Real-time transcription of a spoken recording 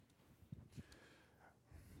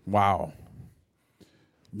Wow.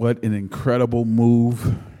 What an incredible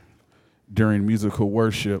move during musical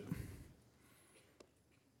worship.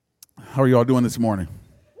 How are y'all doing this morning?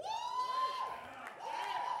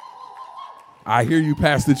 I hear you,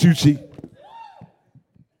 Pastor Chuchi.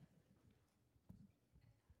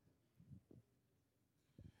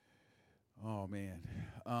 Oh, man.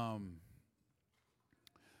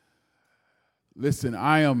 Listen,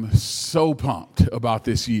 I am so pumped about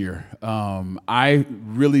this year. I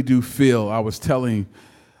really do feel, I was telling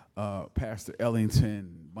Pastor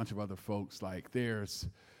Ellington, a bunch of other folks, like there's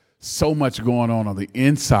so much going on the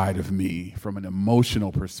inside of me from an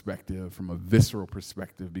emotional perspective, from a visceral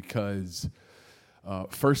perspective, because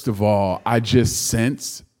first of all, I just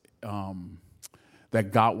sense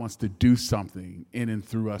that God wants to do something in and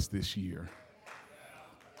through us this year.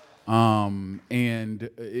 And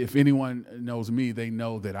if anyone knows me, they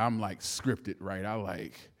know that I'm like scripted,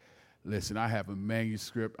 right? Listen, I have a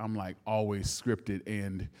manuscript. I'm like always scripted,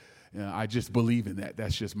 and I just believe in that.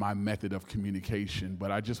 That's just my method of communication.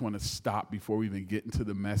 But I just want to stop before we even get into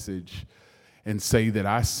the message and say that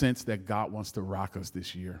I sense that God wants to rock us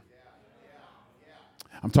this year.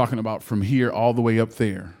 I'm talking about from here all the way up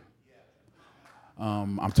there.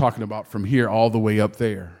 I'm talking about from here all the way up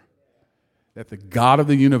there. That the God of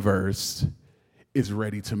the universe is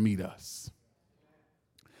ready to meet us.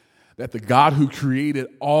 That the God who created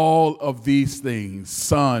all of these things,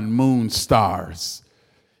 sun, moon, stars,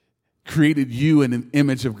 created you in an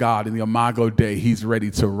image of God in the Imago Dei, he's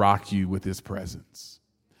ready to rock you with his presence.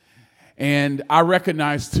 And I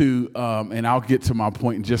recognize too, and I'll get to my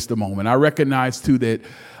point in just a moment, I recognize too that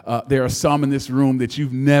there are some in this room that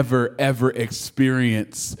you've never, ever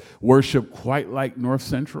experienced worship quite like North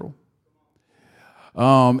Central.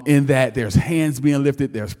 In that there's hands being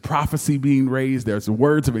lifted, there's prophecy being raised, there's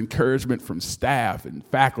words of encouragement from staff and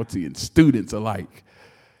faculty and students alike.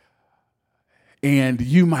 And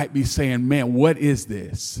you might be saying, man, what is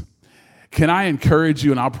this? Can I encourage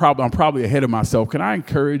you, and I'm probably ahead of myself, can I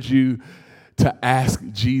encourage you to ask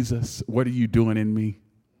Jesus, what are you doing in me?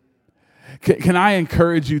 Can I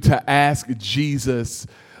encourage you to ask Jesus,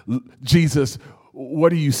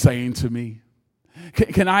 what are you saying to me?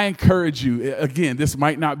 Can I encourage you, again, this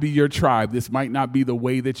might not be your tribe, this might not be the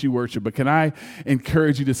way that you worship, but can I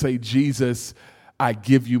encourage you to say, Jesus, I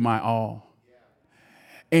give you my all.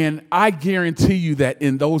 And I guarantee you that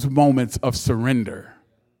in those moments of surrender,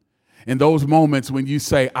 in those moments when you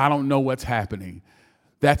say, I don't know what's happening,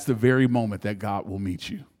 that's the very moment that God will meet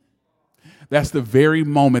you. That's the very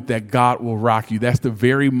moment that God will rock you. That's the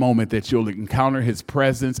very moment that you'll encounter his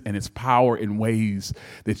presence and his power in ways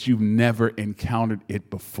that you've never encountered it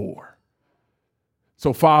before.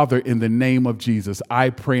 So, Father, in the name of Jesus, I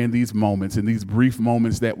pray in these moments, in these brief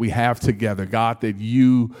moments that we have together, God, that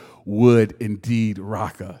you would indeed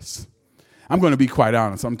rock us. I'm going to be quite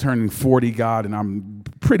honest. I'm turning 40, God, and I'm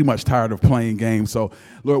pretty much tired of playing games. So,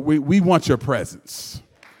 Lord, we want your presence.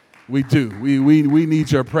 We do. We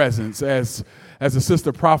need your presence. As the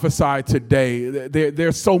sister prophesied today,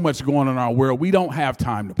 there's so much going on in our world. We don't have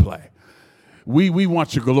time to play. We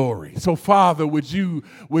want your glory. So, Father, would you,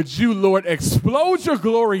 Lord, explode your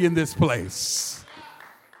glory in this place?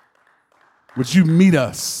 Would you meet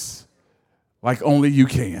us like only you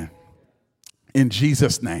can? In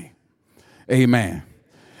Jesus' name, amen.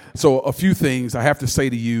 So a few things I have to say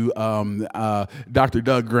to you, Dr.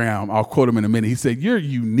 Doug Graham, I'll quote him in a minute. He said, you're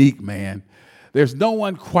unique, man. There's no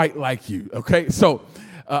one quite like you, okay? So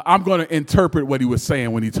I'm going to interpret what he was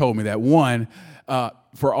saying when he told me that. One,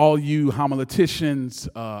 for all you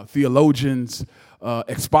homileticians, theologians,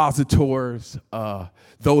 expositors,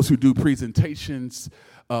 those who do presentations,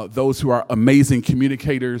 those who are amazing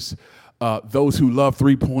communicators, those who love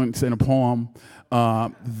 3 points in a poem,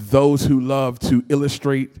 those who love to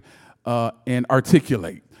illustrate and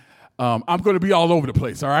articulate. I'm going to be all over the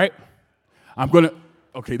place, all right?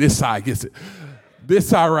 Okay, this side gets it. This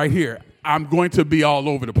side right here, I'm going to be all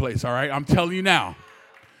over the place, all right? I'm telling you now.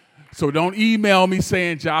 So don't email me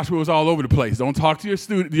saying Joshua was all over the place. Don't talk to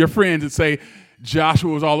your friends and say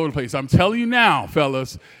Joshua was all over the place. I'm telling you now,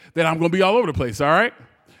 fellas, that I'm going to be all over the place, all right?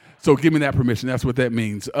 So give me that permission. That's what that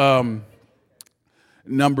means.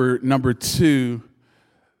 Number two,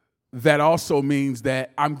 that also means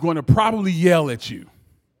that I'm going to probably yell at you.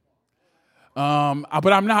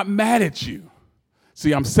 But I'm not mad at you.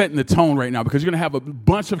 See, I'm setting the tone right now because you're going to have a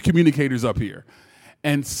bunch of communicators up here.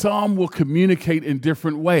 And some will communicate in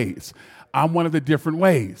different ways. I'm one of the different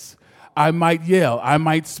ways. I might yell. I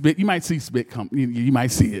might spit. You might see spit come. You might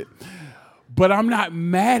see it. But I'm not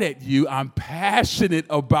mad at you. I'm passionate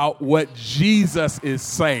about what Jesus is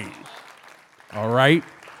saying. All right?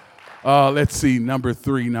 Let's see, number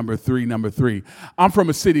three. I'm from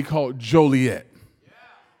a city called Joliet.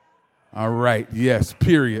 All right, yes,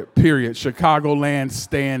 period. Chicagoland,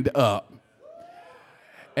 stand up.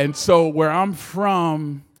 And so where I'm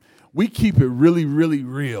from, we keep it really, really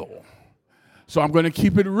real. So I'm going to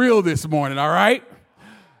keep it real this morning, all right?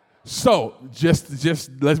 So just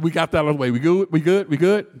we got that out of the way. We good?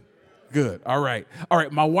 Good. All right.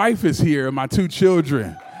 My wife is here and my two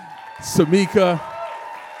children, Samika,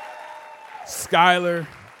 Skylar,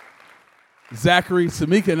 Zachary.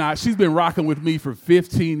 Samika and I, she's been rocking with me for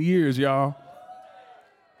 15 years, y'all.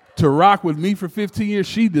 To rock with me for 15 years,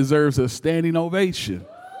 she deserves a standing ovation.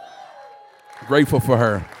 Grateful for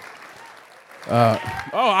her.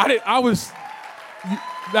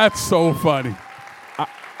 That's so funny.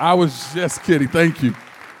 I was just kidding. Thank you.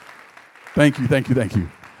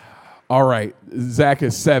 All right. Zach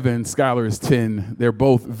is 7. Skylar is 10. They're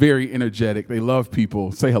both very energetic. They love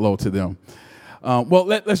people. Say hello to them.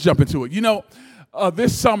 Let's jump into it.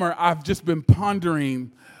 This summer I've just been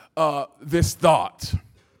pondering this thought.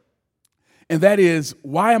 And that is,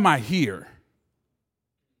 why am I here?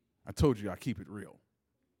 I told you I keep it real.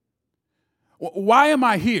 Why am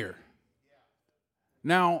I here?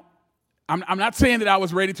 Now, I'm not saying that I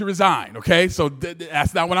was ready to resign, okay? So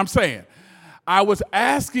that's not what I'm saying. I was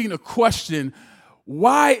asking a question,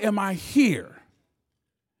 why am I here?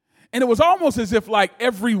 And it was almost as if like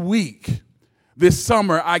every week this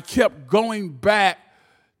summer, I kept going back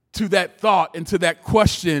to that thought and to that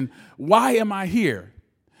question, why am I here?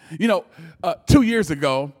 2 years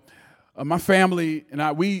ago, my family and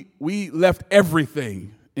I, we left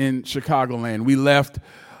everything in Chicagoland. We left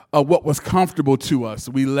what was comfortable to us.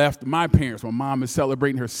 We left my parents. My mom is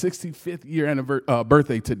celebrating her 65th year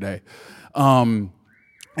birthday today. And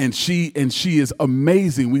she is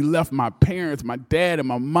amazing. We left my parents, my dad and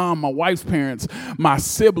my mom, my wife's parents, my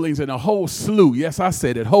siblings, and a whole slew, yes, I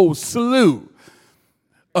said it, whole slew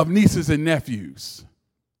of nieces and nephews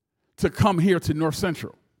to come here to North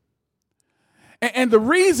Central. And the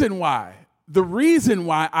reason why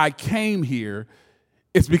I came here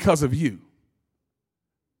is because of you.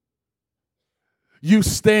 You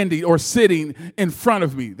standing or sitting in front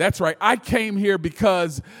of me. That's right. I came here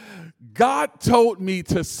because God told me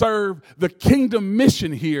to serve the kingdom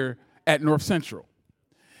mission here at North Central.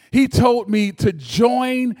 He told me to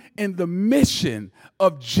join in the mission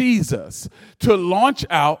of Jesus to launch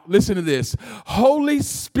out, listen to this, Holy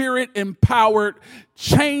Spirit empowered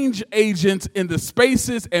change agents in the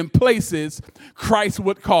spaces and places Christ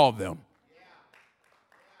would call them.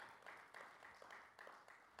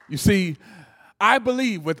 You see, I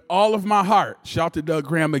believe with all of my heart, shout to Doug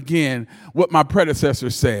Graham again, what my predecessor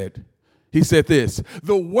said. He said this,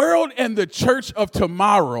 the world and the church of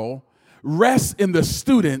tomorrow rests in the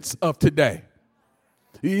students of today.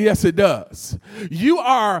 Yes, it does. You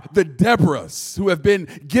are the Deborahs who have been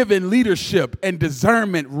given leadership and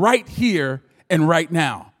discernment right here and right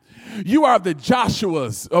now. You are the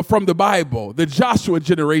Joshuas from the Bible, the Joshua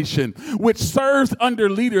generation, which serves under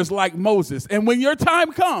leaders like Moses. And when your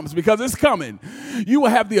time comes, because it's coming, you will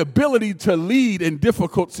have the ability to lead in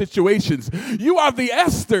difficult situations. You are the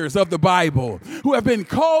Esthers of the Bible who have been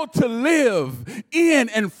called to live in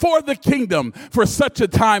and for the kingdom for such a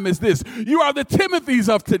time as this. You are the Timothys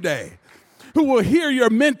of today, who will hear your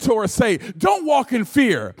mentor say, don't walk in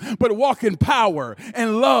fear, but walk in power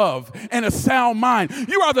and love and a sound mind.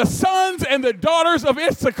 You are the sons and the daughters of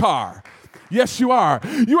Issachar. Yes, you are.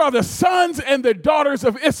 You are the sons and the daughters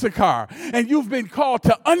of Issachar, and you've been called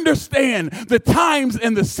to understand the times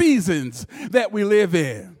and the seasons that we live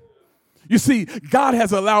in. You see, God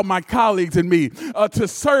has allowed my colleagues and me to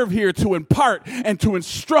serve here, to impart and to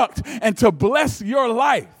instruct and to bless your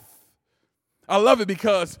life. I love it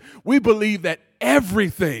because we believe that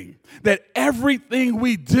everything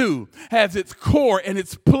we do has its core and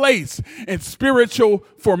its place in spiritual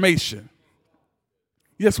formation.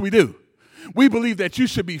 Yes, we do. We believe that you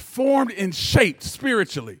should be formed and shaped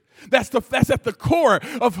spiritually. That's at the core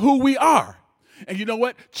of who we are. And you know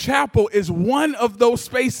what? Chapel is one of those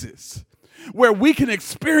spaces where we can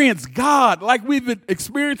experience God like we've been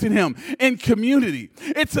experiencing him in community.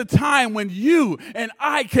 It's a time when you and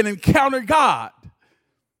I can encounter God.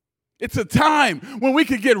 It's a time when we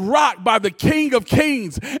can get rocked by the King of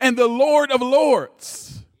Kings and the Lord of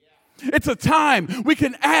Lords. It's a time we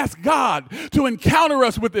can ask God to encounter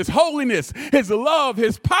us with his holiness, his love,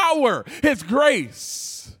 his power, his grace.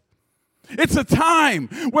 It's a time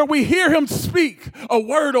where we hear him speak a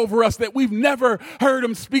word over us that we've never heard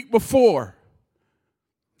him speak before.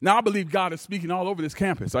 Now, I believe God is speaking all over this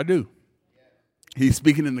campus. I do. He's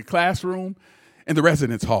speaking in the classroom and the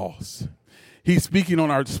residence halls. He's speaking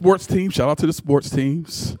on our sports team. Shout out to the sports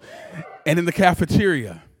teams. And in the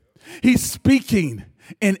cafeteria. He's speaking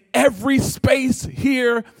in every space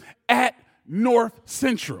here at North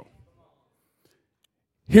Central.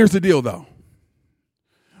 Here's the deal, though.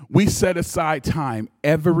 We set aside time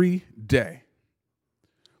every day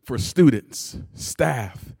for students,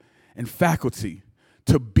 staff, and faculty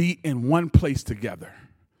to be in one place together,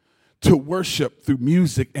 to worship through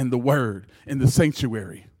music and the word in the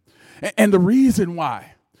sanctuary. And the reason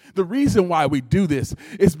why we do this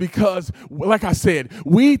is because, like I said,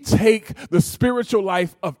 we take the spiritual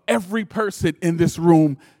life of every person in this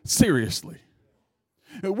room seriously.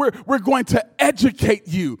 We're going to educate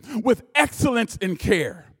you with excellence and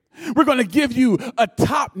care. We're going to give you a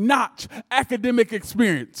top-notch academic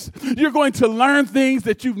experience. You're going to learn things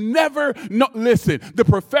that you've never known. Listen, the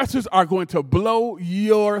professors are going to blow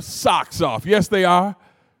your socks off. Yes, they are.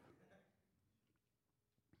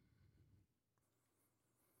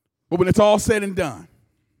 But when it's all said and done,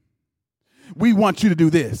 we want you to do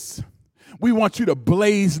this. We want you to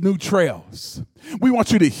blaze new trails. We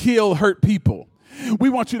want you to heal hurt people. We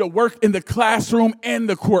want you to work in the classroom and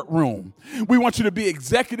the courtroom. We want you to be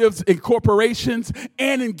executives in corporations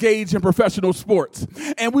and engage in professional sports.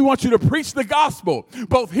 And we want you to preach the gospel,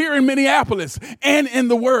 both here in Minneapolis and in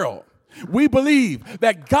the world. We believe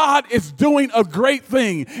that God is doing a great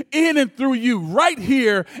thing in and through you right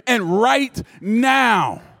here and right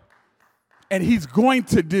now. And he's going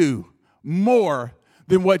to do more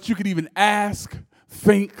than what you could even ask,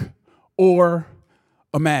 think, or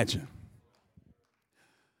imagine.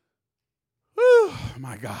 Whew,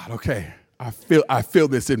 my God, okay. I feel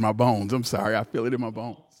this in my bones. I'm sorry, I feel it in my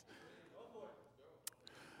bones.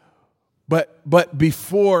 But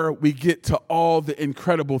before we get to all the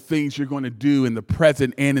incredible things you're going to do in the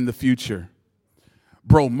present and in the future,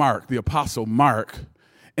 bro Mark, the Apostle Mark,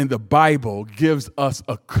 in the Bible gives us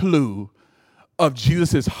a clue of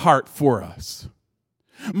Jesus' heart for us.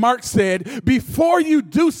 Mark said, before you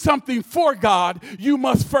do something for God, you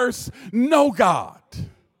must first know God.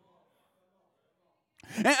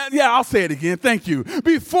 And yeah, I'll say it again. Thank you.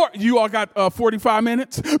 Before, you all got 45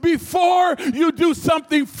 minutes? Before you do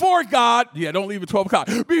something for God, don't leave at 12 o'clock.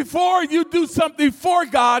 Before you do something for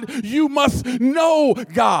God, you must know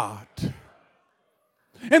God.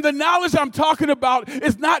 And the knowledge I'm talking about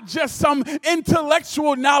is not just some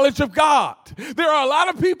intellectual knowledge of God. There are a lot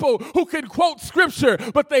of people who can quote scripture,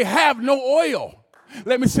 but they have no oil.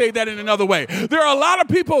 Let me say that in another way. There are a lot of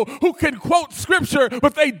people who can quote scripture,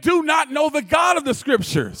 but they do not know the God of the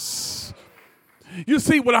scriptures. You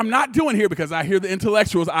see, what I'm not doing here, because I hear the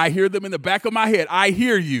intellectuals, I hear them in the back of my head, I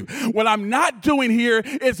hear you. What I'm not doing here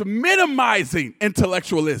is minimizing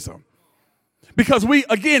intellectualism. Because we,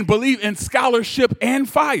 again, believe in scholarship and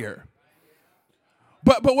fire.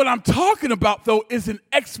 But what I'm talking about, though, is an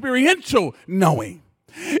experiential knowing.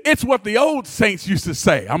 It's what the old saints used to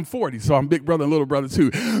say. I'm 40, so I'm big brother and little brother,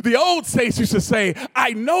 too. The old saints used to say,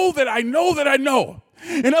 I know that I know that I know.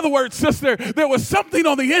 In other words, sister, there was something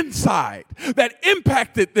on the inside that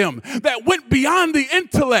impacted them, that went beyond the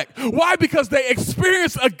intellect. Why? Because they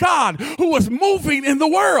experienced a God who was moving in the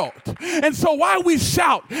world. And so why we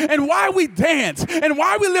shout and why we dance and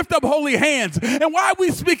why we lift up holy hands and why we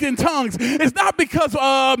speak in tongues is not because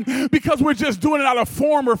we're just doing it out of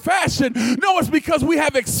form or fashion. No, it's because we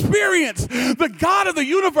have experienced the God of the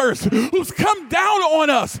universe who's come down on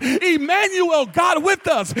us, Emmanuel, God with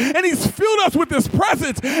us, and he's filled us with his presence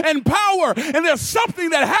and power, and there's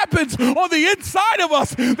something that happens on the inside of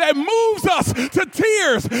us that moves us to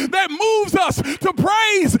tears, that moves us to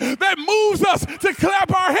praise, that moves us to clap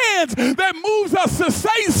our hands, that moves us to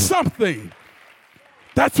say something.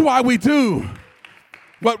 That's why we do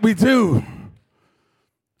what we do.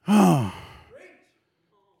 Oh.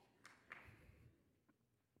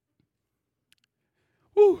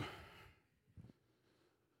 Woo.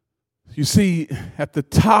 You see, at the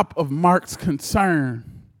top of Mark's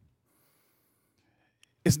concern,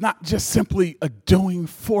 it's not just simply a doing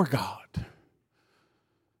for God.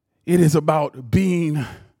 It is about being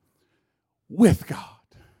with God.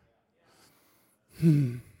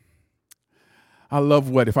 I love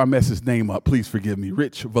what, if I mess his name up, please forgive me.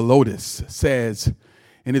 Rich Villodas says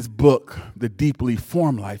in his book, The Deeply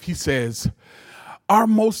Formed Life, he says, our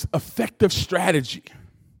most effective strategy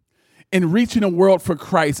in reaching a world for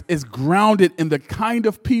Christ is grounded in the kind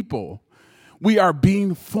of people we are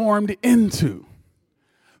being formed into.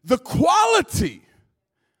 The quality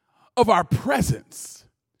of our presence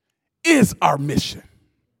is our mission.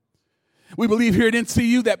 We believe here at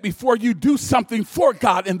NCU that before you do something for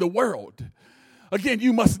God in the world, again,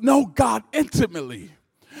 you must know God intimately,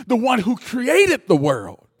 the one who created the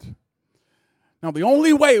world. Now, the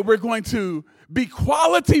only way we're going to be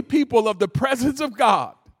quality people of the presence of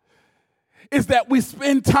God is that we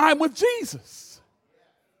spend time with Jesus.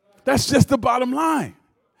 That's just the bottom line.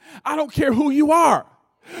 I don't care who you are.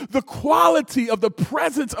 The quality of the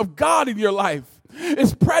presence of God in your life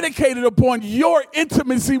is predicated upon your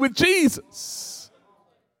intimacy with Jesus.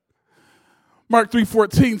 Mark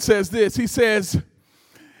 3:14 says this. He says,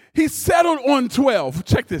 he settled on 12.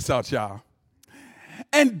 Check this out, y'all.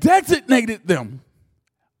 And designated them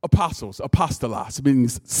apostles, apostolos,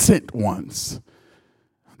 means sent ones.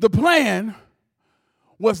 The plan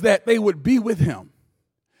was that they would be with him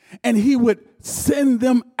and he would send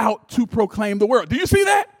them out to proclaim the word. Do you see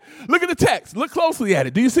that? Look at the text. Look closely at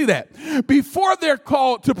it. Do you see that? Before they're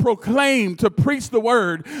called to proclaim, to preach the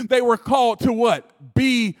word, they were called to what?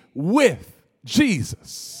 Be with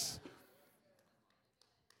Jesus.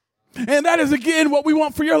 And that is, again, what we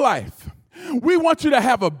want for your life. We want you to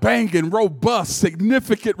have a banging, robust,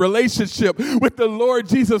 significant relationship with the Lord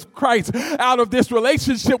Jesus Christ. Out of this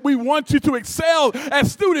relationship, we want you to excel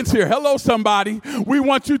as students here. Hello, somebody. We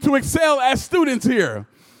want you to excel as students here.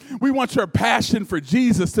 We want your passion for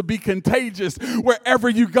Jesus to be contagious wherever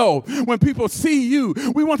you go. When people see you,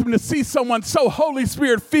 we want them to see someone so Holy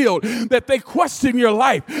Spirit filled that they question your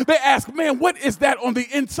life. They ask, man, what is that on the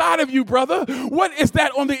inside of you, brother? What is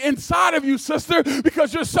that on the inside of you, sister?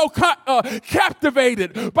 Because you're so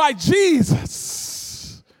captivated by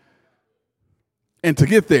Jesus. And to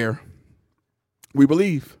get there, we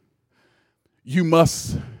believe you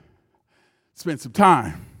must spend some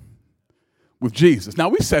time with Jesus. Now,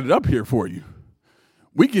 we set it up here for you.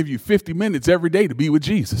 We give you 50 minutes every day to be with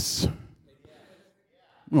Jesus.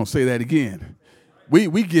 We're going to say that again.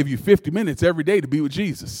 We give you 50 minutes every day to be with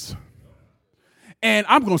Jesus. And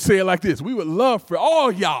I'm going to say it like this. We would love for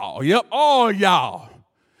all y'all, all y'all,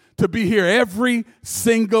 to be here every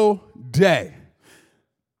single day.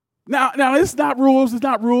 Now, it's not rules. It's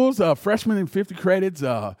not rules. Freshmen in 50 credits,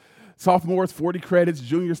 sophomores 40 credits,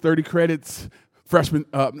 juniors 30 credits,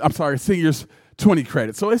 seniors 20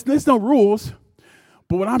 credits. So there's no rules.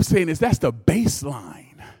 But what I'm saying is that's the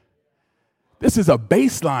baseline. This is a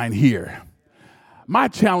baseline here. My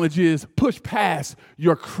challenge is push past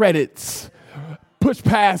your credits, push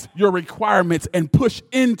past your requirements, and push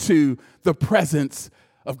into the presence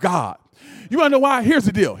of God. You want to know why? Here's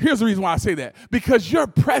the deal. Here's the reason why I say that. Because your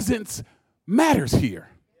presence matters here.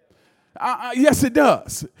 Yes, it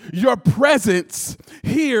does. Your presence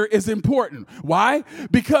here is important. Why?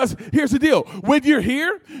 Because here's the deal. When you're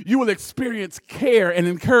here, you will experience care and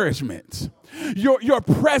encouragement. Your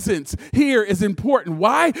presence here is important.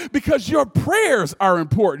 Why? Because your prayers are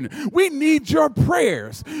important. We need your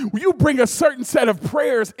prayers. You bring a certain set of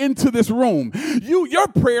prayers into this room. Your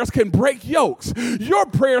prayers can break yokes. Your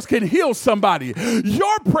prayers can heal somebody.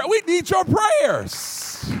 We need your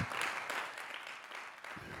prayers.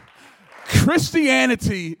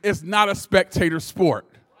 Christianity is not a spectator sport.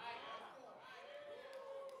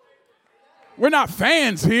 We're not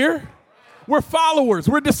fans here. We're followers.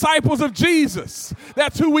 We're disciples of Jesus.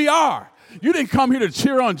 That's who we are. You didn't come here to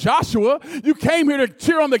cheer on Joshua. You came here to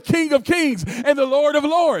cheer on the King of Kings and the Lord of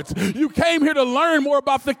Lords. You came here to learn more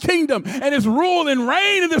about the kingdom and his rule and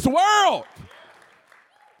reign in this world.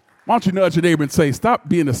 Why don't you nudge your neighbor and say, stop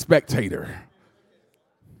being a spectator.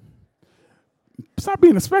 Stop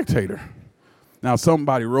being a spectator. Now,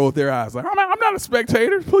 somebody rolled their eyes like, I'm not a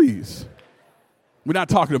spectator, please. We're not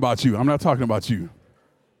talking about you. I'm not talking about you.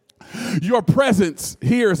 Your presence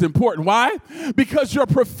here is important. Why? Because your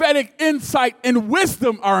prophetic insight and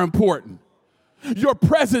wisdom are important. Your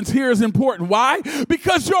presence here is important. Why?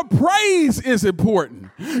 Because your praise is important.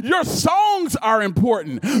 Your songs are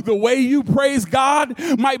important. The way you praise God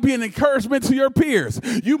might be an encouragement to your peers.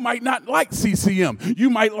 You might not like CCM. You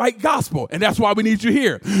might like gospel, and that's why we need you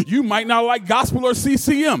here. You might not like gospel or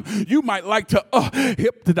CCM. You might like to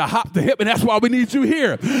hip to the hop to hip, and that's why we need you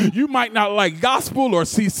here. You might not like gospel or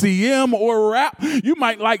CCM or rap. You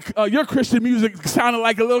might like your Christian music sounding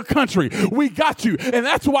like a little country. We got you, and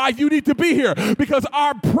that's why you need to be here. Because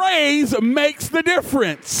our praise makes the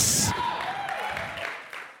difference.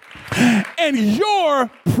 And your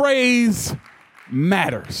praise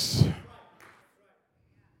matters.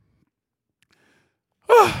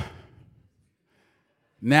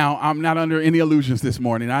 Now, I'm not under any illusions this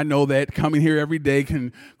morning. I know that coming here every day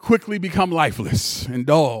can quickly become lifeless and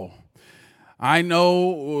dull. I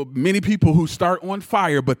know many people who start on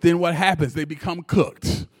fire, but then what happens? They become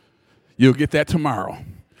cooked. You'll get that tomorrow.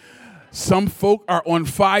 Some folk are on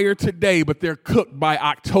fire today, but they're cooked by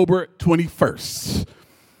October 21st.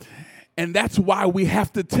 And that's why we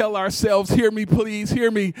have to tell ourselves, hear me, please,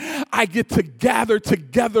 hear me. I get to gather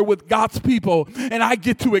together with God's people, and I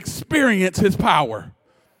get to experience his power.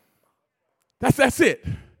 That's it.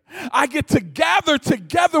 I get to gather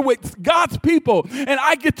together with God's people, and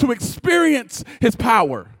I get to experience his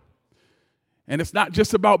power. And it's not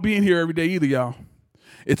just about being here every day either, y'all.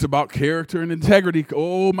 It's about character and integrity.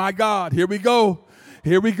 Oh, my God. Here we go.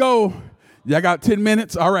 Here we go. Y'all got 10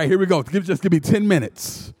 minutes? All right, here we go. Just give me 10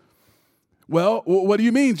 minutes. Well, what do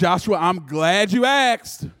you mean, Joshua? I'm glad you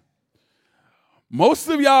asked. Most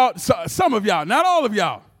of y'all, some of y'all, not all of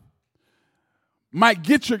y'all, might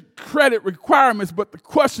get your credit requirements, but the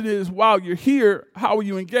question is, while you're here, how will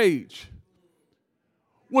you engage?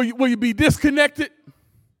 Will you be disconnected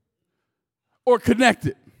or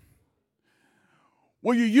connected?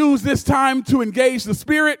 Will you use this time to engage the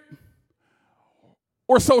Spirit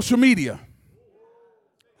or social media?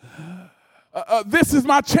 This is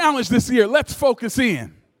my challenge this year. Let's focus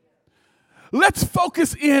in. Let's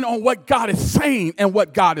focus in on what God is saying and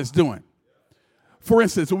what God is doing. For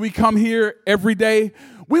instance, when we come here every day,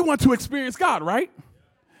 we want to experience God, right?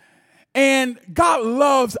 And God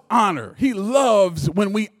loves honor. He loves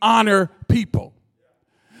when we honor people.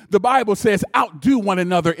 The Bible says, outdo one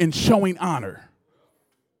another in showing honor.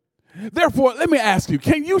 Therefore, let me ask you,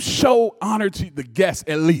 can you show honor to the guests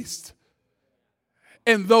at least?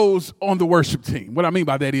 And those on the worship team. What I mean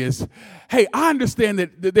by that is, hey, I understand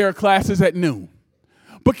that there are classes at noon,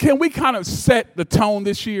 but can we kind of set the tone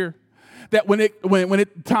this year that when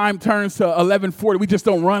time turns to 11:40, we just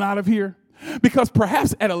don't run out of here? Because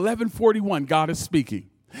perhaps at 11:41, God is speaking,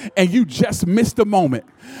 and you just missed a moment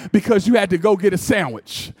because you had to go get a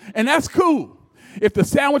sandwich, and that's cool. If the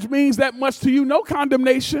sandwich means that much to you, no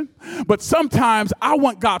condemnation. But sometimes I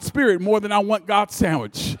want God's Spirit more than I want God's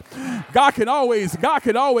sandwich. God can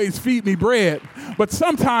always feed me bread, but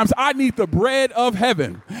sometimes I need the bread of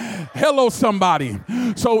heaven. Hello, somebody.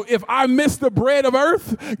 So if I miss the bread of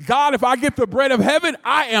earth, God, if I get the bread of heaven,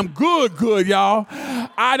 I am good, y'all.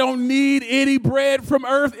 I don't need any bread from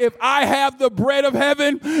earth. If I have the bread of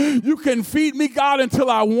heaven, you can feed me, God, until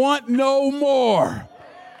I want no more.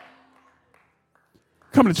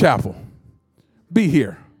 Come to chapel. Be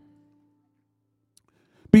here.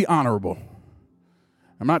 Be honorable.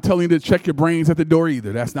 I'm not telling you to check your brains at the door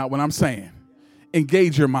either. That's not what I'm saying.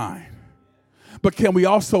 Engage your mind. But can we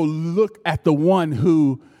also look at the one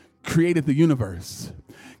who created the universe?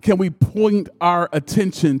 Can we point our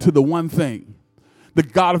attention to the one thing, the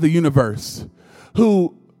God of the universe,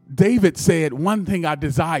 who David said, one thing I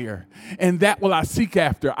desire, and that will I seek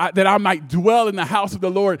after, that I might dwell in the house of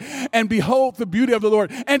the Lord and behold the beauty of the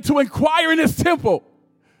Lord and to inquire in his temple.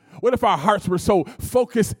 What if our hearts were so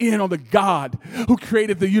focused in on the God who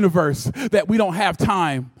created the universe that we don't have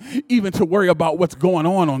time even to worry about what's going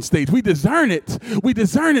on stage? We discern it. We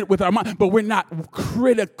discern it with our mind, but we're not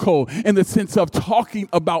critical in the sense of talking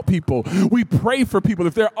about people. We pray for people.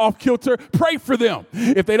 If they're off kilter, pray for them.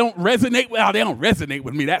 If they don't resonate, well, they don't resonate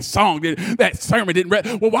with me. That song, that sermon didn't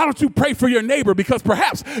well, why don't you pray for your neighbor? Because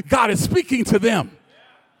perhaps God is speaking to them.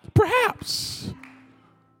 Perhaps.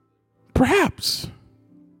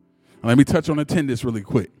 Let me touch on attendance really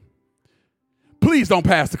quick. Please don't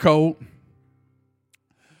pass the code.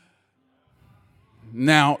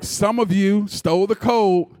 Now, some of you stole the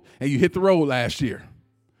code and you hit the road last year.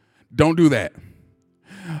 Don't do that.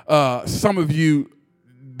 Some of you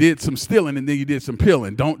did some stealing and then you did some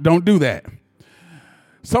pilling. Don't do that.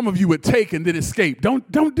 Some of you would take and then escape.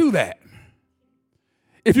 Don't do that.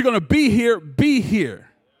 If you're going to be here, be here.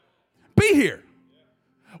 Be here.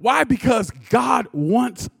 Why? Because God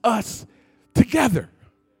wants us together.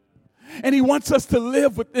 And he wants us to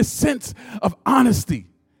live with this sense of honesty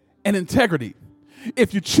and integrity.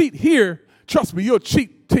 If you cheat here, trust me, you'll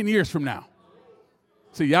cheat 10 years from now.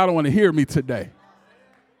 See, y'all don't want to hear me today.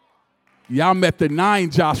 Y'all met the 9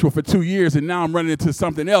 Joshua for 2 years, and now I'm running into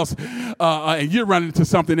something else, and you're running into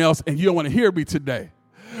something else, and you don't want to hear me today.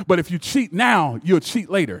 But if you cheat now, you'll cheat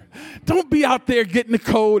later. Don't be out there getting the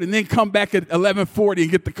code and then come back at 11:40 and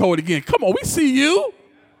get the code again. Come on, we see you.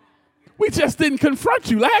 We just didn't confront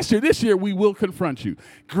you last year. This year, we will confront you.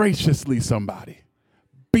 Graciously, somebody.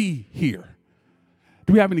 Be here.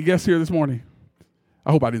 Do we have any guests here this morning?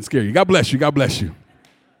 I hope I didn't scare you. God bless you. God bless you.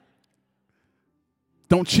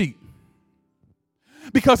 Don't cheat.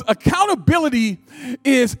 Because accountability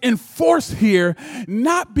is enforced here,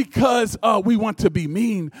 not because we want to be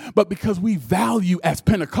mean, but because we value as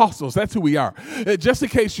Pentecostals. That's who we are. Just in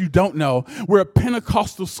case you don't know, we're a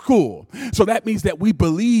Pentecostal school. So that means that we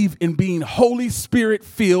believe in being Holy Spirit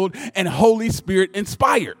filled and Holy Spirit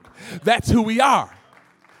inspired. That's who we are.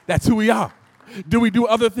 That's who we are. Do we do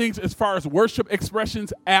other things as far as worship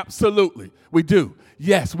expressions? Absolutely. We do.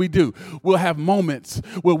 Yes, we do. We'll have moments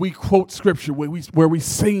where we quote scripture, where we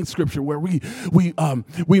sing scripture, where we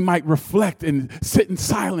might reflect and sit in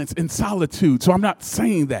silence in solitude. So I'm not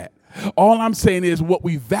saying that. All I'm saying is what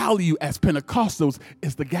we value as Pentecostals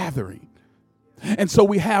is the gathering. And so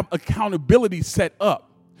we have accountability set up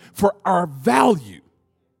for our value.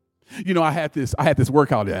 You know, I had this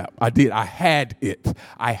workout app. I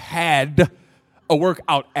had a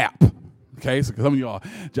workout app. Okay, so some of y'all,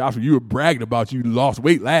 Joshua, you were bragging about you lost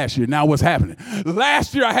weight last year. Now what's happening?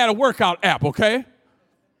 Last year I had a workout app, okay?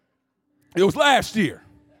 It was last year.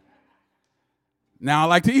 Now I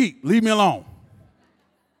like to eat. Leave me alone.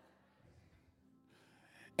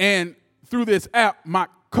 And through this app, my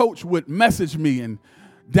coach would message me and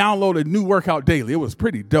download a new workout daily. It was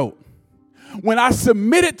pretty dope. When I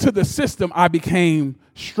submitted to the system, I became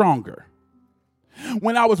stronger.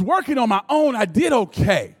 When I was working on my own, I did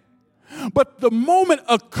okay. But the moment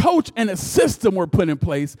a coach and a system were put in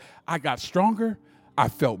place, I got stronger. I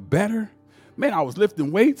felt better. Man, I was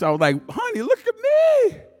lifting weights. I was like, honey, look at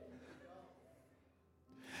me.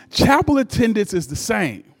 Chapel attendance is the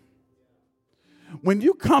same. When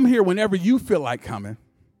you come here whenever you feel like coming,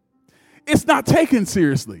 it's not taken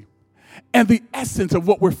seriously. And the essence of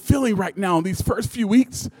what we're feeling right now in these first few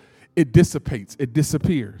weeks, it dissipates, it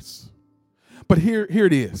disappears. But here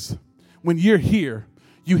it is. When you're here,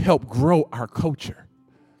 you help grow our culture.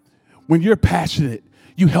 When you're passionate,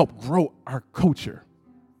 you help grow our culture.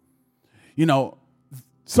 You know,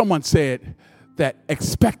 someone said that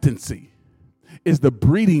expectancy is the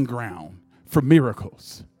breeding ground for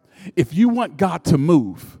miracles. If you want God to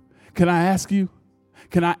move, can I ask you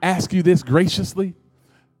this graciously?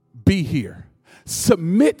 Be here.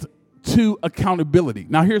 Submit to accountability.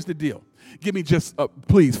 Now, here's the deal. Give me just,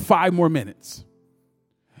 please, 5 more minutes.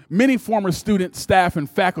 Many former students, staff, and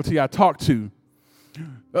faculty I talk to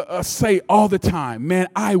say all the time, man,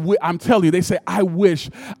 I'm telling you, they say, I wish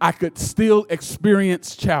I could still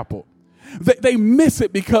experience chapel. They miss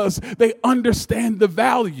it because they understand the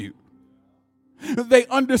value. They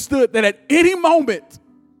understood that at any moment,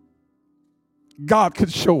 God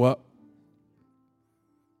could show up.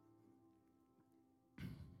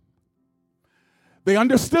 They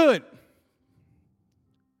understood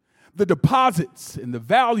the deposits and the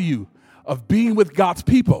value of being with God's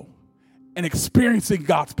people and experiencing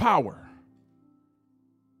God's power.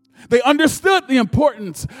 They understood the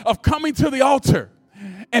importance of coming to the altar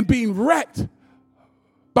and being wrecked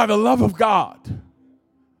by the love of God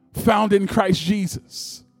found in Christ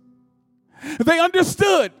Jesus. They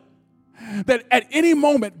understood that at any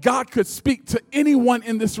moment God could speak to anyone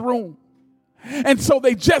in this room. And so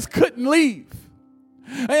they just couldn't leave.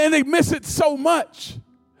 And they miss it so much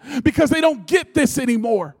because they don't get this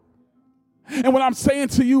anymore. And what I'm saying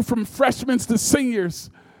to you, from freshmen to seniors,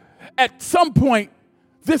 at some point,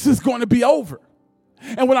 this is going to be over.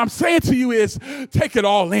 And what I'm saying to you is, take it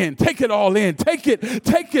all in, take it all in, take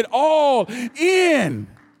it all in.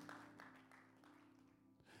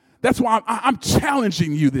 That's why I'm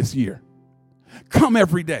challenging you this year. Come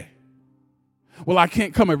every day. Well, I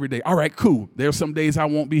can't come every day. All right, cool. There's some days I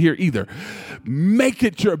won't be here either. Make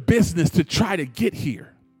it your business to try to get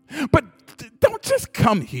here. But don't just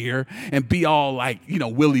come here and be all like,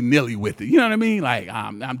 willy-nilly with it. You know what I mean? Like,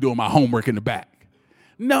 I'm doing my homework in the back.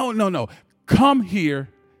 No. Come here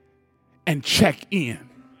and check in.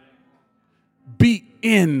 Be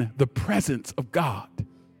in the presence of God.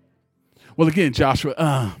 Well, again,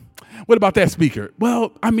 Joshua, what about that speaker?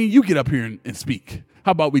 Well, you get up here and speak.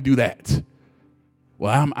 How about we do that?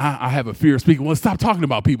 Well, I have a fear of speaking. Well, stop talking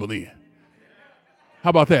about people then. How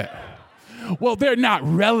about that? Well, they're not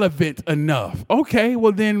relevant enough. Okay,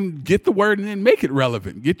 well then get the word and then make it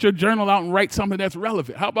relevant. Get your journal out and write something that's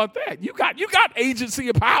relevant. How about that? You got agency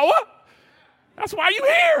of power. That's why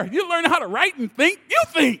you're here. You learn how to write and think. You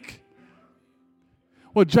think.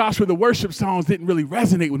 Well, Joshua, the worship songs didn't really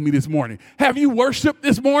resonate with me this morning. Have you worshiped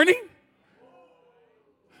this morning?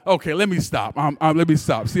 Okay, let me stop. Let me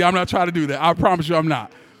stop. See, I'm not trying to do that. I promise you I'm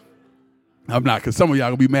not. I'm not, because some of y'all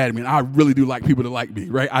going to be mad at me, and I really do like people to like me,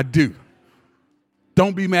 right? I do.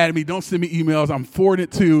 Don't be mad at me. Don't send me emails. I'm forwarding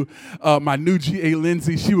it to my new GA,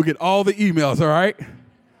 Lindsay. She will get all the emails, all right?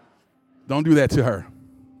 Don't do that to her.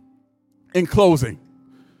 In closing,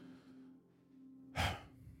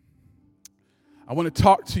 I want to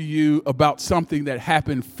talk to you about something that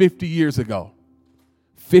happened 50 years ago.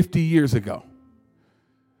 50 years ago.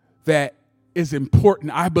 That is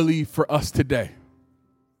important, I believe, for us today.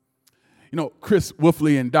 Chris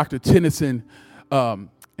Wolfley and Dr. Tennyson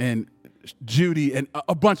and Judy and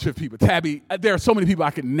a bunch of people, Tabby, there are so many people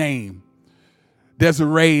I could name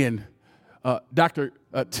Desiree and Dr.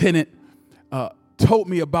 Tennant told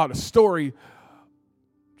me about a story.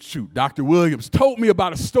 Dr. Williams told me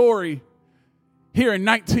about a story here in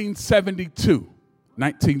 1972.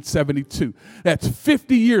 1972. That's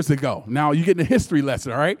 50 years ago. Now you're getting a history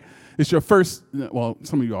lesson, all right? It's your first, well,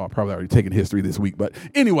 some of you all are probably already taking history this week, but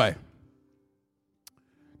anyway,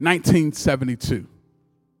 1972.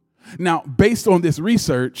 Now, based on this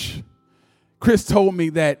research, Chris told me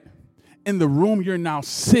that in the room you're now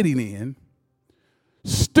sitting in,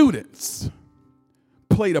 students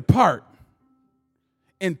played a part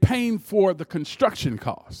in paying for the construction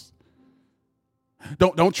costs.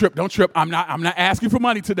 Don't trip. I'm not asking for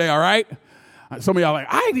money today, all right? Some of y'all are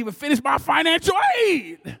like, I ain't even finished my financial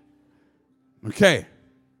aid. Okay.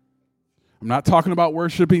 I'm not talking about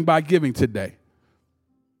worshiping by giving today.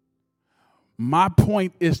 My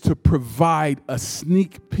point is to provide a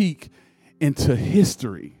sneak peek into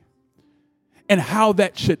history and how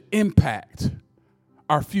that should impact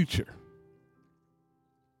our future.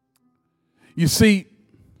 You see,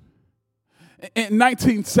 in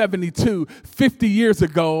 1972, 50 years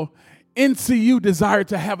ago, NCU desired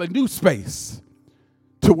to have a new space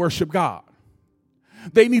to worship God.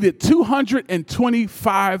 They needed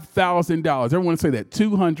 $225,000. Everyone say that,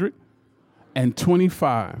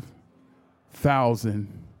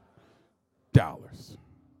 $225,000.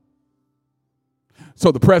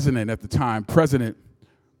 So the president at the time, President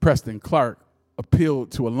Preston Clark, appealed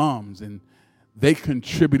to alums, and they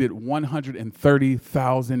contributed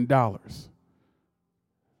 $130,000.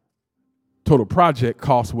 Total project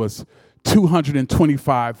cost was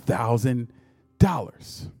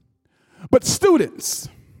 $225,000. But students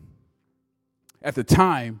at the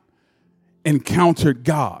time encountered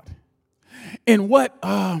God in what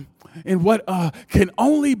can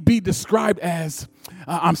only be described as,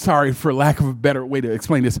 I'm sorry for lack of a better way to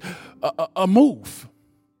explain this, a move.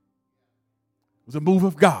 It was a move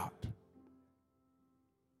of God.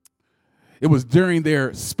 It was during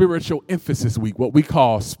their spiritual emphasis week, what we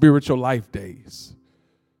call spiritual life days.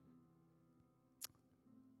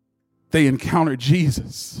 They encountered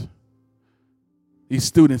Jesus. These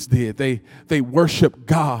students did. They worshiped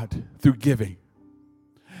God through giving.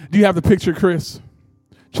 Do you have the picture, Chris?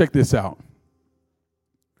 Check this out.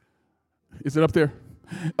 Is it up there?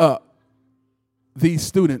 These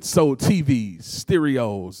students sold TVs,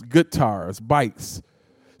 stereos, guitars, bikes.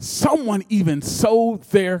 Someone even sold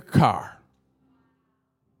their car.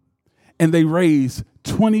 And they raised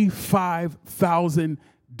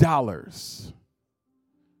 $25,000.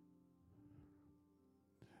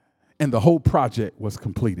 And the whole project was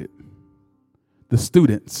completed. The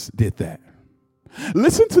students did that.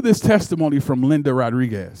 Listen to this testimony from Linda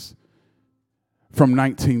Rodriguez from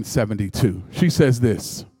 1972. She says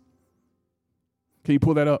this. Can you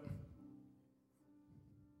pull that up?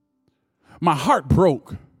 My heart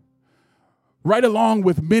broke right along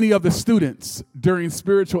with many of the students during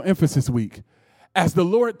Spiritual Emphasis Week as the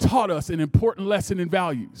Lord taught us an important lesson in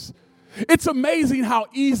values. It's amazing how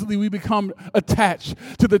easily we become attached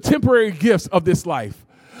to the temporary gifts of this life.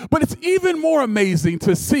 But it's even more amazing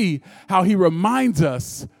to see how he reminds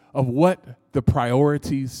us of what the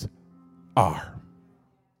priorities are.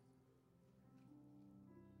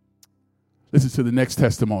 Listen to the next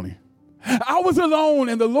testimony. I was alone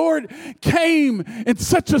and the Lord came in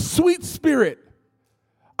such a sweet spirit.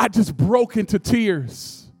 I just broke into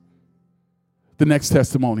tears. The next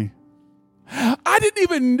testimony. I didn't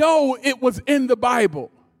even know it was in the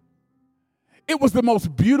Bible. It was the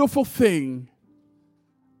most beautiful thing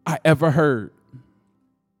I ever heard.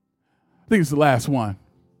 I think it's the last one.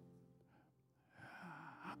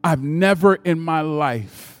 I've never in my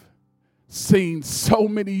life seen so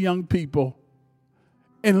many young people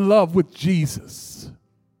in love with Jesus.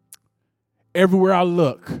 Everywhere I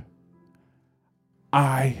look,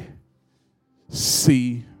 I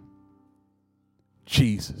see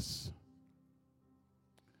Jesus.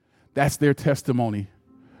 That's their testimony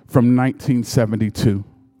from 1972.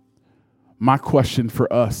 My question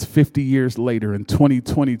for us 50 years later in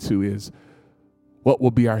 2022 is, what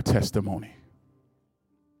will be our testimony?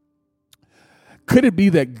 Could it be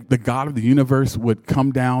that the God of the universe would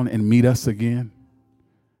come down and meet us again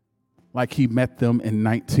like he met them in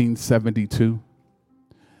 1972?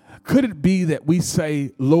 Could it be that we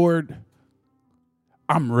say, Lord,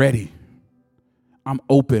 I'm ready. I'm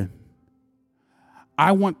open.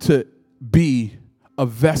 I want to be a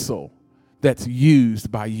vessel that's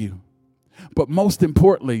used by you. But most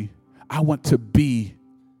importantly, I want to be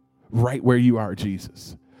right where you are,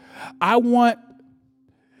 Jesus. I want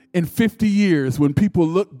in 50 years, when people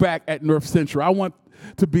look back at North Central, I want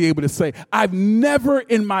to be able to say, I've never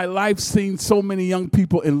in my life seen so many young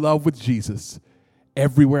people in love with Jesus.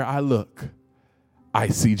 Everywhere I look, I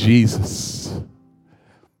see Jesus.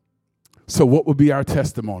 So what would be our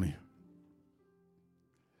testimony?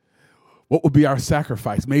 What would be our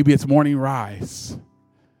sacrifice? Maybe it's morning rise,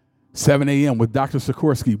 7 a.m. with Dr.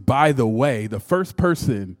 Sikorsky. By the way, the first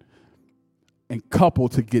person and couple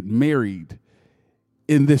to get married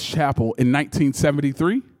in this chapel in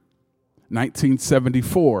 1973,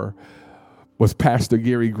 1974 was Pastor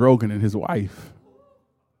Gary Grogan and his wife,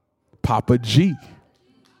 Papa G.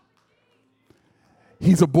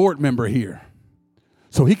 He's a board member here,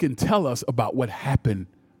 so he can tell us about what happened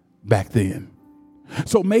back then.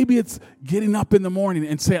 So maybe it's getting up in the morning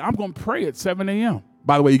and saying, I'm going to pray at 7 a.m.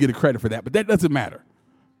 By the way, you get a credit for that, but that doesn't matter.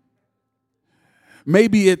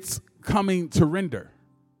 Maybe it's coming to render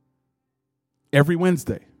every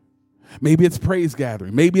Wednesday. Maybe it's praise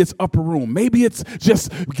gathering. Maybe it's upper room. Maybe it's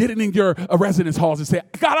just getting in your residence halls and say,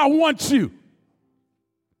 God, I want you.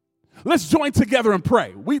 Let's join together and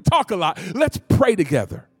pray. We talk a lot. Let's pray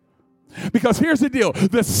together. Because here's the deal.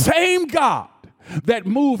 The same God that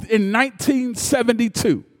moved in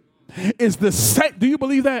 1972 is the same. Do you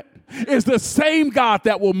believe that? Is the same God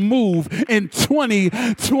that will move in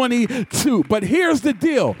 2022. But here's the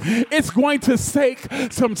deal. It's going to take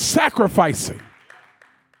some sacrificing.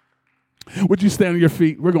 Would you stand on your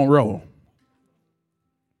feet? We're going to roll.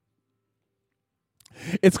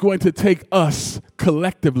 It's going to take us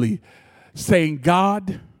collectively saying,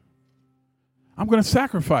 God, I'm going to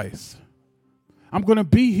sacrifice. I'm going to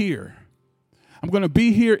be here. I'm going to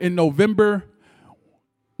be here in November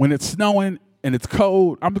when it's snowing and it's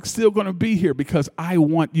cold. I'm still going to be here because I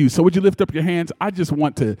want you. So would you lift up your hands? I just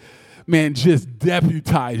want to, just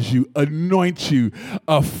deputize you, anoint you,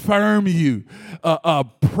 affirm you,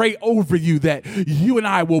 pray over you that you and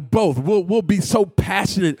I will both, we'll be so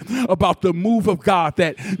passionate about the move of God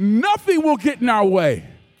that nothing will get in our way.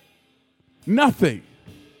 Nothing.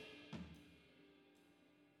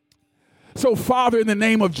 So, Father, in the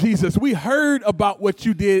name of Jesus, we heard about what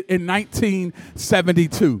you did in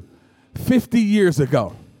 1972, 50 years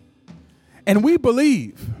ago. And we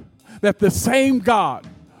believe that the same God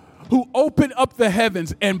who opened up the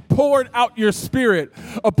heavens and poured out your Spirit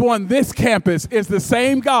upon this campus is the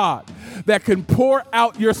same God that can pour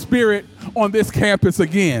out your Spirit on this campus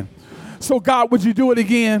again. So, God, would you do it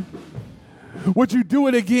again? Would you do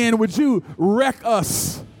it again? Would you wreck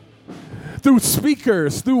us through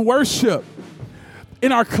speakers, through worship,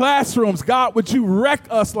 in our classrooms? God, would you wreck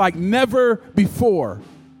us like never before?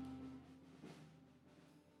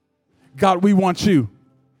 God, we want you.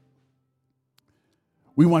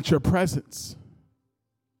 We want your presence.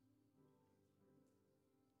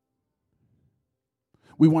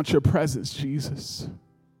 We want your presence, Jesus.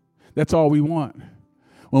 That's all we want.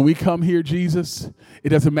 When we come here, Jesus, it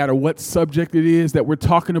doesn't matter what subject it is that we're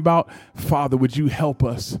talking about. Father, would you help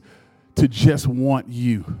us to just want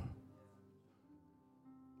you?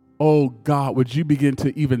 Oh, God, would you begin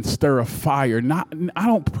to even stir a fire? I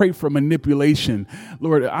don't pray for manipulation.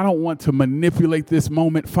 Lord, I don't want to manipulate this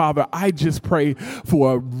moment, Father. I just pray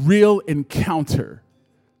for a real encounter.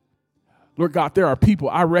 Lord God, there are people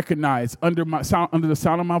I recognize under the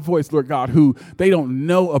sound of my voice, Lord God, who they don't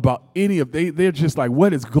know about any of, they're just like,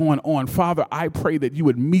 what is going on? Father, I pray that you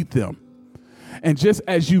would meet them. And just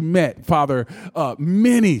as you met, Father,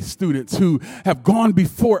 many students who have gone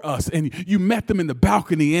before us, and you met them in the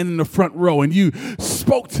balcony and in the front row, and you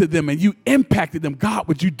spoke to them and you impacted them. God,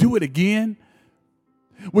 would you do it again?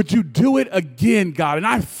 Would you do it again, God? And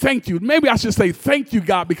I thank you. Maybe I should say thank you,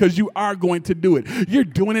 God, because you are going to do it. You're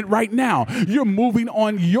doing it right now. You're moving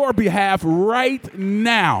on your behalf right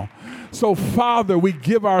now. So, Father, we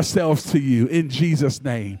give ourselves to you in Jesus'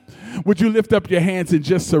 name. Would you lift up your hands and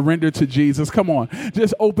just surrender to Jesus? Come on.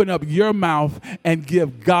 Just open up your mouth and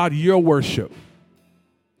give God your worship.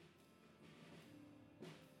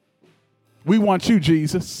 We want you,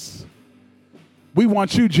 Jesus. We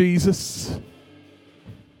want you, Jesus.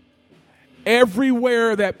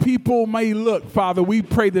 Everywhere that people may look, Father, we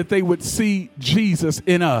pray that they would see Jesus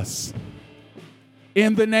in us.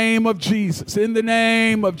 In the name of Jesus, in the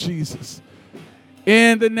name of Jesus,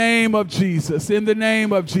 in the name of Jesus, in the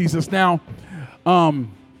name of Jesus. Now,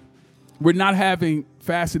 we're not having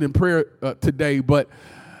fasting and prayer today, but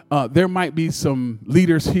there might be some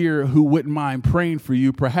leaders here who wouldn't mind praying for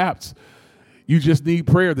you. Perhaps you just need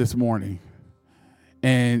prayer this morning.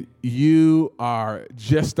 And you are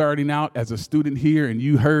just starting out as a student here, and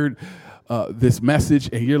you heard this message,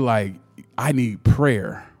 and you're like, I need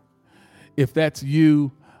prayer. If that's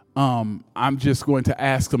you, I'm just going to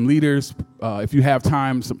ask some leaders, if you have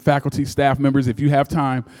time, some faculty, staff members, if you have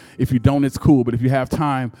time. If you don't, it's cool. But if you have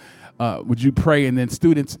time, would you pray? And then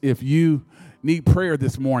students, if you need prayer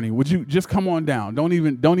this morning, would you just come on down? Don't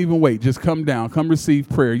even wait. Just come down. Come receive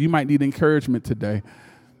prayer. You might need encouragement today.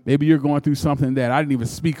 Maybe you're going through something that I didn't even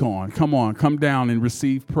speak on. Come on, come down and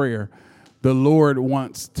receive prayer. The Lord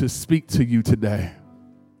wants to speak to you today.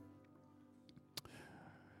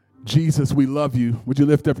 Jesus, we love you. Would you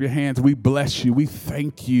lift up your hands? We bless you. We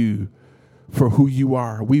thank you for who you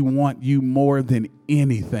are. We want you more than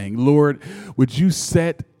anything. Lord, would you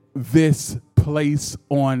set this place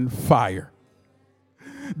on fire?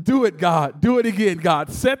 Do it, God. Do it again, God.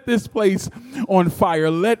 Set this place on fire.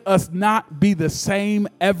 Let us not be the same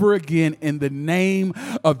ever again. In the name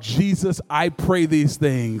of Jesus, I pray these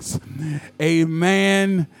things.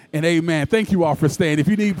 Amen and amen. Thank you all for staying. If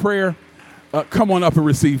you need prayer, come on up and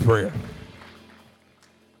receive prayer.